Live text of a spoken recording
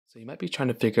So you might be trying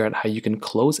to figure out how you can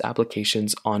close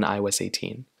applications on iOS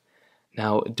 18.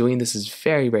 Now, doing this is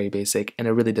very, very basic and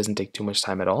it really doesn't take too much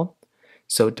time at all.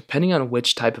 So depending on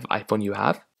which type of iPhone you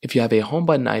have, if you have a home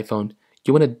button iPhone,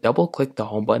 you want to double click the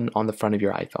home button on the front of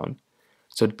your iPhone.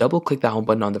 So double click the home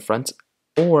button on the front,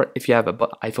 or if you have an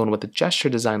iPhone with a gesture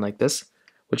design like this,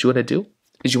 what you want to do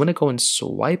is you want to go and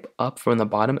swipe up from the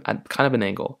bottom at kind of an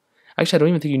angle. Actually, I don't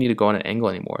even think you need to go on an angle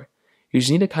anymore. You just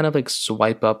need to kind of like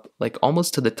swipe up like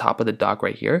almost to the top of the dock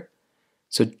right here.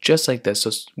 So just like this.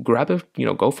 So grab it,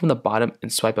 go from the bottom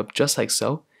and swipe up just like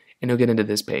so, and you'll get into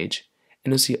this page.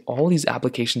 And you'll see all these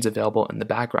applications available in the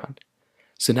background.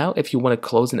 So now if you want to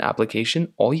close an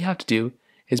application, all you have to do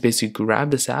is basically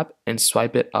grab this app and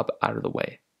swipe it up out of the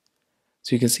way.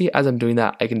 So you can see as I'm doing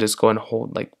that, I can just go and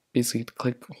hold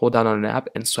down on an app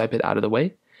and swipe it out of the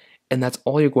way. And that's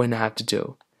all you're going to have to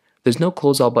do. There's no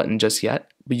close all button just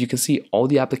yet, but you can see all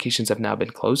the applications have now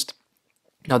been closed.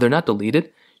 Now they're not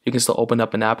deleted. You can still open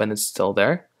up an app and it's still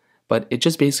there, but it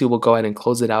just basically will go ahead and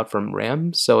close it out from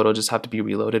RAM, so it'll just have to be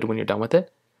reloaded when you're done with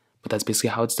it. But that's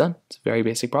basically how it's done. It's a very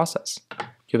basic process. If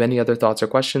you have any other thoughts or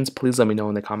questions, please let me know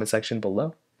in the comment section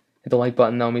below. Hit the like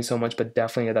button, that would mean so much, but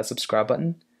definitely hit that subscribe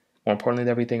button. More importantly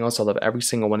than everything else, I love every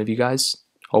single one of you guys.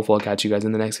 Hopefully I'll catch you guys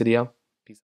in the next video.